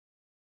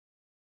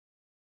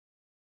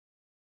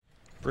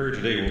Prayer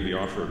today will be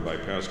offered by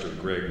Pastor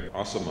Greg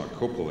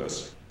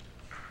Asimakoupoulos.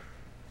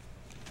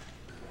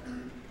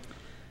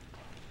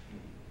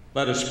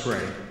 Let us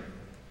pray.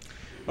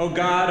 O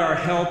God, our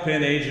help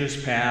in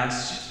ages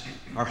past,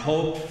 our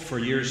hope for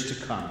years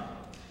to come,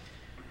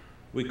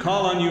 we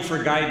call on you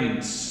for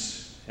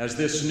guidance as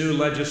this new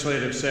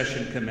legislative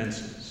session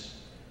commences.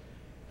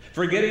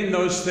 Forgetting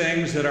those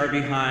things that are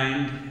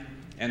behind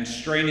and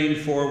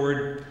straining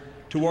forward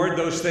toward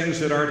those things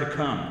that are to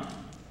come.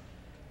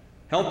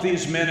 Help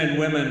these men and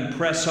women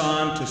press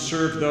on to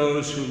serve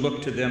those who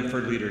look to them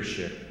for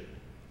leadership.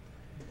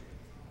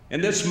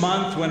 In this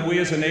month, when we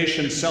as a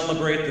nation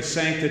celebrate the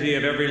sanctity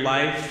of every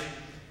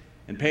life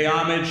and pay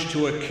homage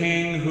to a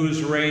king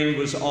whose reign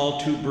was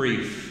all too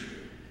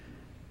brief,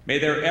 may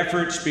their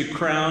efforts be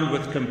crowned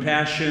with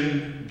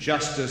compassion,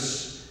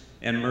 justice,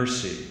 and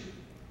mercy.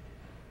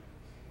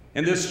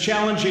 In this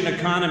challenging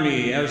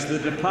economy, as the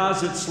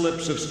deposit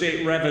slips of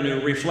state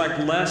revenue reflect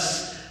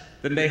less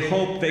than they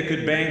hoped they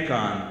could bank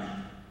on,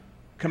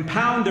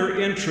 compound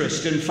their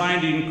interest in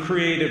finding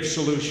creative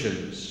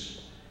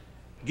solutions.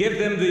 Give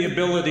them the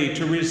ability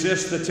to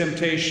resist the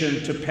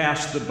temptation to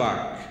pass the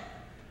buck.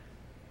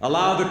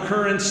 Allow the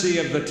currency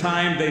of the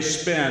time they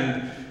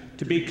spend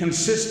to be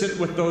consistent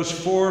with those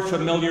four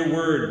familiar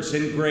words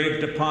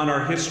engraved upon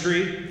our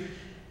history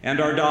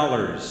and our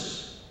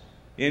dollars: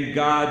 in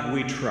God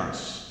we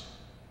trust.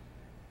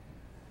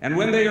 And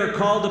when they are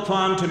called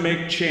upon to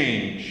make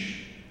change,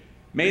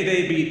 may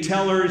they be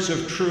tellers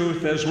of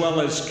truth as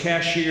well as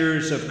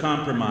cashiers of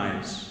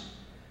compromise.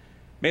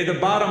 May the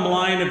bottom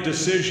line of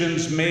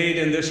decisions made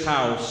in this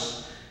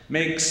House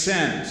make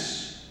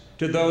sense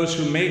to those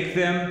who make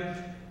them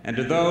and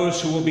to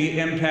those who will be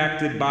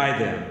impacted by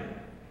them.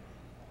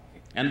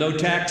 And though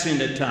taxing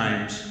at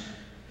times,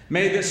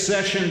 may this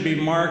session be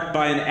marked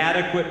by an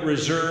adequate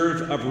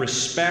reserve of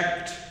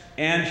respect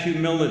and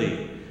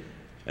humility,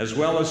 as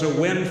well as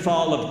a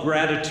windfall of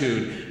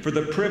gratitude for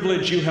the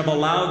privilege you have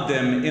allowed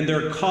them in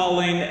their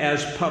calling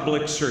as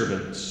public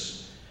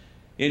servants.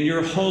 In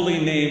your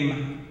holy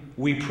name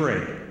we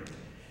pray.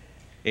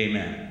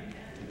 Amen.